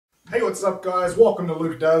What's up, guys? Welcome to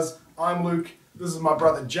LukeDoes. I'm Luke. This is my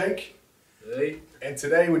brother Jake. Hey. And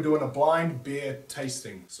today we're doing a blind beer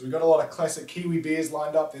tasting. So we've got a lot of classic Kiwi beers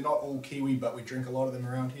lined up. They're not all Kiwi, but we drink a lot of them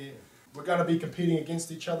around here. We're going to be competing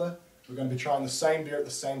against each other. We're going to be trying the same beer at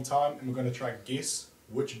the same time, and we're going to try and guess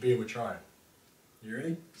which beer we're trying. You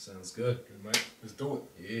ready? Sounds good. Good, mate. Let's do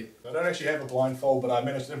it. Yeah. I don't actually have a blindfold, but I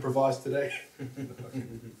managed to improvise today. Which way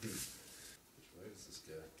does this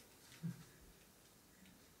go?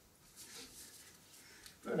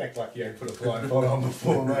 Don't act like you ain't put a blindfold on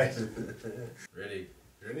before, mate. Ready?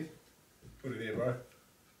 You ready? Put it there, bro.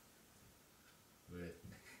 Wait.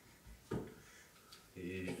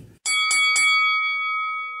 Yeah.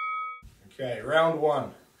 Okay, round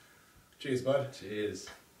one. Cheers, bud. Cheers.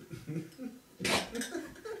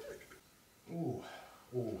 Ooh,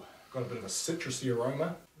 got a bit of a citrusy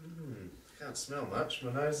aroma. Can't smell much.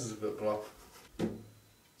 My nose is a bit blocked.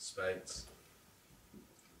 Spades.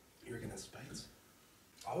 You reckon that's spades?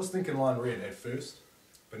 I was thinking lime red at first,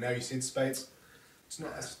 but now you said spades.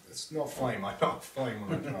 It's not flame. I know flame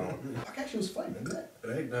when I try one. Like actually it was flame, isn't it?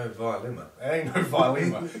 It ain't no violema. It ain't no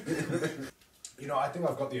violema. You know, I think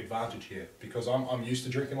I've got the advantage here because I'm used to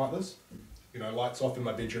drinking like this. You know, lights off in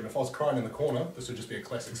my bedroom. If I was crying in the corner, this would just be a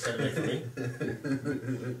classic Saturday for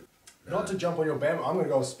me. Not to jump on your bam, I'm going to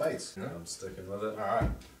go with spades. You know? I'm sticking with it. Alright.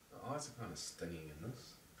 My eyes are kind of stinging in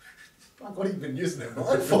this. Fuck, what have you been using that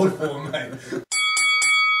blindfold for, mate?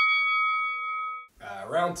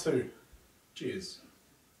 Round two. Cheers.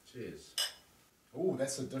 Cheers. Ooh,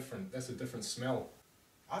 that's a different smell.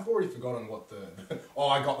 I've already forgotten what the... Oh,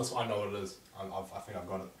 I got this. I know what it is. I think I've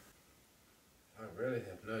got it. I really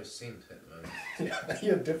have no scent at the moment. Yeah,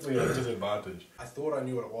 you're definitely at a disadvantage. I thought I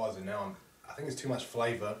knew what it was, and now I think it's too much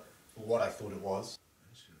flavour for what I thought it was.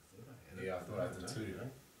 I should have thought I had it. Yeah, I thought I did too.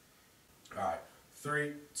 Know. Alright,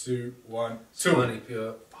 3, 2, 1, 2. Slightly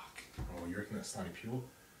pure. Fuck. Oh, you reckon that's slightly pure?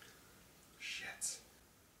 Shit.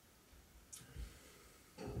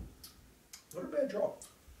 Not a bad drop.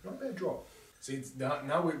 Not a bad drop. See, it's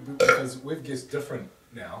now because we've guessed different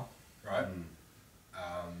now, right?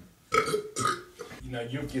 You know,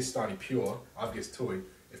 you've guessed Stony Pure, I've guessed Tui.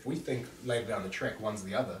 If we think later down the track one's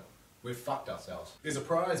the other, we've fucked ourselves. There's a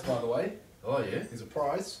prize, by the way. Oh yeah? There's a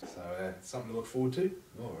prize, so something to look forward to.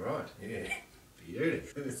 Alright. Yeah. Beauty.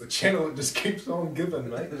 It's the channel that just keeps on giving,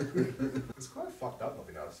 mate. It's quite fucked up not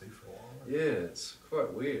being able to see for a while. Yeah, it's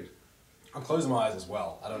quite weird. I'm closing my eyes as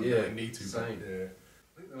well. I don't really need to. Same. But, yeah.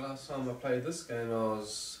 I think the last time I played this game I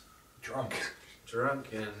was Drunk.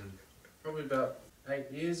 and probably about 8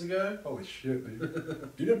 years ago. Holy shit, dude.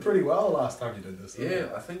 You did pretty well last time you did this.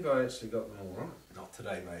 Yeah, I think I actually got them all right. Not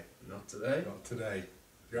today, mate. Not today. Not today.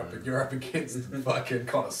 You're up against the fucking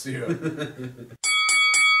connoisseur.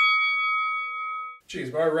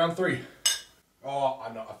 Cheers, bro. Round 3. Oh,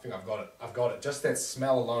 I know. I think I've got it. I've got it. Just that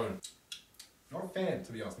smell alone. Not a fan,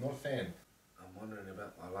 to be honest. Not a fan. I'm wondering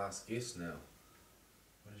about my last guess now.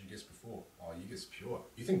 What did you guess before? Oh, you guessed pure.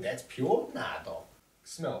 You think that's pure? Nah, dog.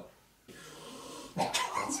 Smell it.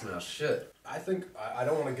 That smells shit. I think, I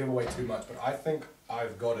don't want to give away too much, but I think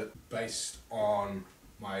I've got it based on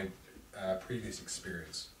my previous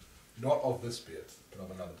experience. Not of this beer, but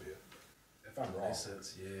of another beer. If I'm wrong. Unless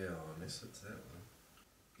it's that one.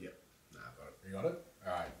 Yep. Nah, I've got it. You got it?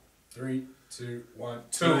 Alright. 3, 2, 1,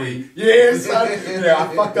 2. Tui. Yes! Yeah,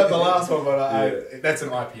 I fucked up the last one, but that's an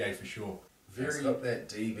IPA for sure. It's got that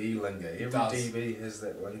DB lingo. Every DB has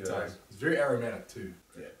that lingo. It does. It's very aromatic too.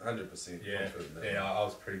 Yeah, 100%. Yeah, I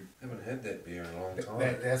was pretty... Haven't had that beer in a long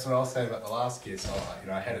time. That's what I was saying about the last guess.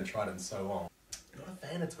 I hadn't tried it in so long. Not a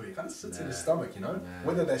fan of Tui. It kind of sits in your stomach, you know? Nah.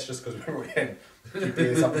 Whether that's just because we've already had a few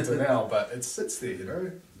beers up until now, but it sits there, you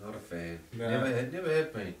know? Not a fan. Nah. Never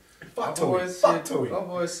had me. Fuck I've Tui.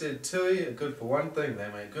 always said Tui are good for one thing. They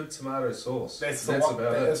make good tomato sauce. That's about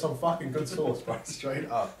it. That's some fucking good sauce, bro. Straight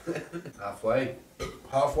up. Halfway.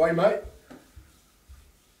 Halfway, mate.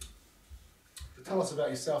 Tell us about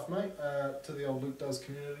yourself, mate, to the old LukeDoes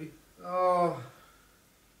community. Oh.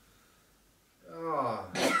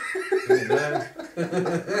 You know.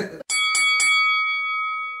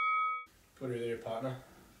 Put her there, partner.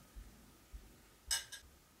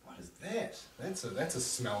 What is that? That's a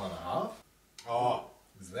smell and a half. Oh,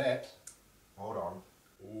 is that? Hold on.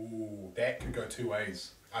 Ooh, that could go two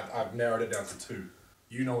ways. I've narrowed it down to 2.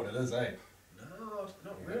 You know what it is, eh? No,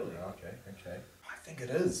 not really. Okay. I think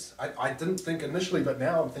it is. I didn't think initially, but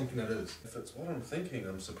now I'm thinking it is. If it's what I'm thinking,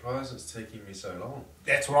 I'm surprised it's taking me so long.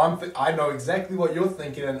 That's what I'm I know exactly what you're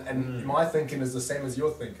thinking, and my thinking is the same as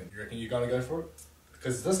your thinking. You reckon you're gonna go for it?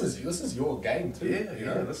 Because this is your game too. Yeah, you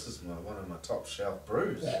know? This is one of my top shelf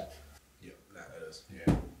brews. Yeah. Yep, that is.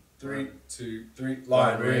 Yeah. 3, 2, 3.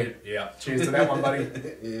 Lime red. Yeah. Cheers to that one, buddy.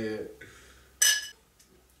 Yeah.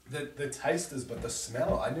 The taste is, but the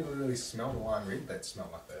smell, I never really smelled a lime red that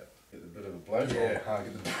smelled like that. Get a bit of a blow. Yeah, I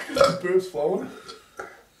get the burps flowing.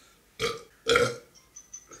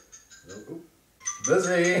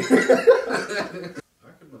 Busy! I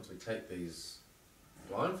reckon once we take these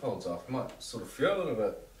blindfolds off, I might sort of feel a little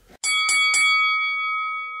bit.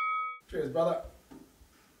 Cheers, brother.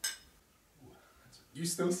 You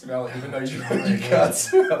still smell it even though you can't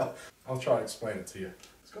smell. I'll try to explain it to you.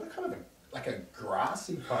 It's got a kind of like a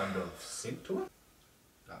grassy kind of scent to it.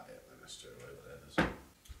 Ah, yeah, let's do away with that.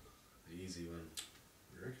 The easy one.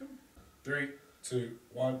 You reckon? 3, 2,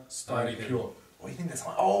 1. Stony Pure. What do you think that's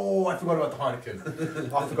like? Oh, I forgot about the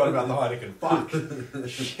Heineken. I forgot about the Heineken. Fuck.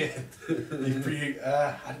 Shit.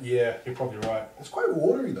 Yeah, you're probably right. It's quite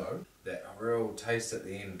watery though. That real taste at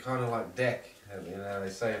the end, kind of like Dak. You know, they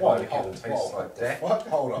say Whoa, Heineken tastes like Dak. What?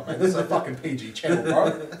 Hold on, man. This is a fucking PG channel, bro.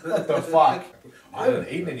 What the fuck? I haven't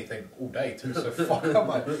eaten anything all day too, so fuck.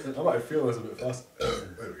 I might feel this a bit fast.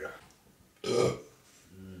 There we go.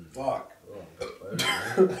 Fuck. Oh,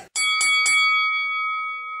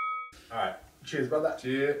 Alright. Cheers, brother.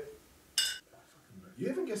 cheers. You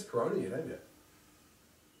haven't guessed Corona yet, have you?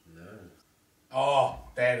 No. Oh,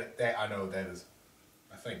 that I know what that is.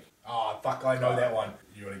 I think. Oh, fuck, I know that one.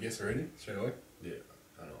 You want to guess already? Straight away? Yeah,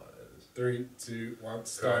 I know what that is. 3, 2, 1.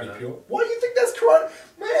 Stony Corona. Pure. Why do you think that's Corona?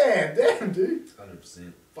 Man, damn, dude.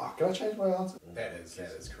 100%. Fuck, can I change my answer? That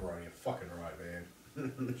is Corona. You're fucking right, man.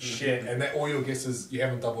 Shit, and that all your guesses, you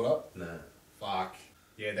haven't doubled up? No. Fuck.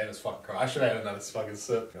 Yeah, that is fucking Corona. I should have had another fucking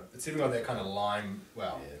sip. It's even got that kind of lime,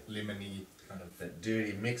 well, lemony kind of... That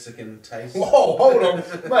dirty Mexican taste. Whoa, hold on.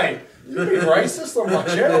 Mate, you're being racist on my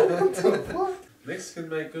channel? What the fuck? Mexican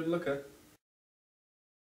made good liquor.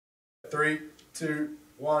 3, 2,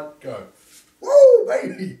 1, go. Woo,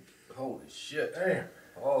 baby! Holy shit. Damn.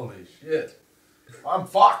 Holy shit. I'm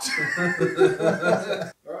fucked.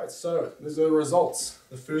 Alright, so these are the results.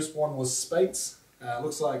 The first one was Spates.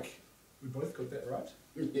 Looks like we both got that right.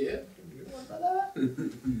 Yeah.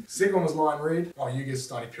 Second one was Lime Red. Oh, you guessed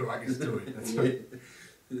Stony Pure, I guess Tui. That's right.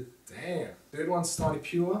 Damn. Third one's Stony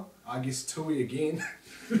Pure. I guessed Tui again.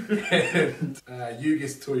 And you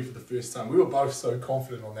guessed Tui for the first time. We were both so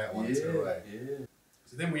confident on that one too, eh? Yeah.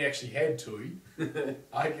 So then we actually had Tui.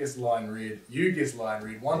 I guessed Lime Red. You guessed Lime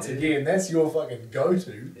Red. Once again, that's your fucking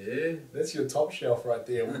go-to. Yeah. That's your top shelf right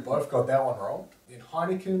there. We both got that one wrong. Then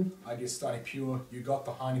Heineken, I guessed Stony Pure. You got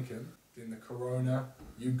the Heineken. Then the Corona.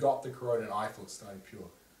 You got the Corona and I thought Stony Pure.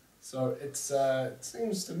 So it's it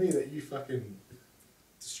seems to me that you fucking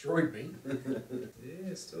destroyed me.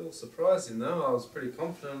 Yeah, still surprising though. I was pretty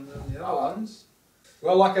confident in the other ones.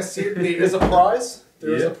 Well, like I said, there is a prize.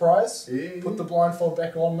 There is a prize. Yeah. Put the blindfold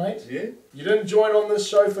back on, mate. Yeah. You didn't join on this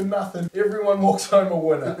show for nothing. Everyone walks home a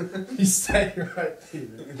winner. You stay right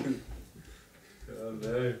there. Oh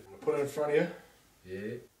no. Put it in front of you.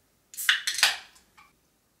 Yeah.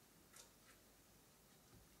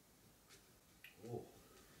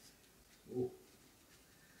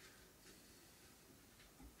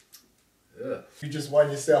 Yeah. You just won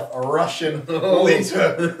yourself a Russian litre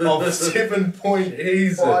of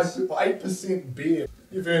 7.8% beer.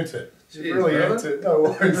 You've earned it. You've really earned it. No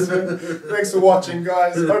worries. Thanks for watching,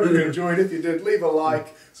 guys. Hope you enjoyed. If you did, leave a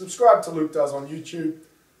like. Subscribe to LukeDoes on YouTube.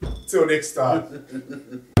 Till next time.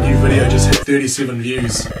 New video just hit 37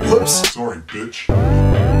 views. Whoops. Sorry, bitch.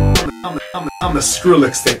 I'm the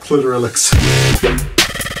Skrillex that clitorix.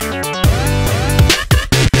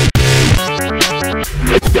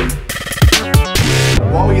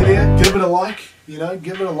 While you're there, give it a like,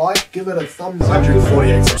 give it a like, give it a thumbs up.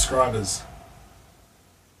 148 subscribers.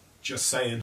 Just saying.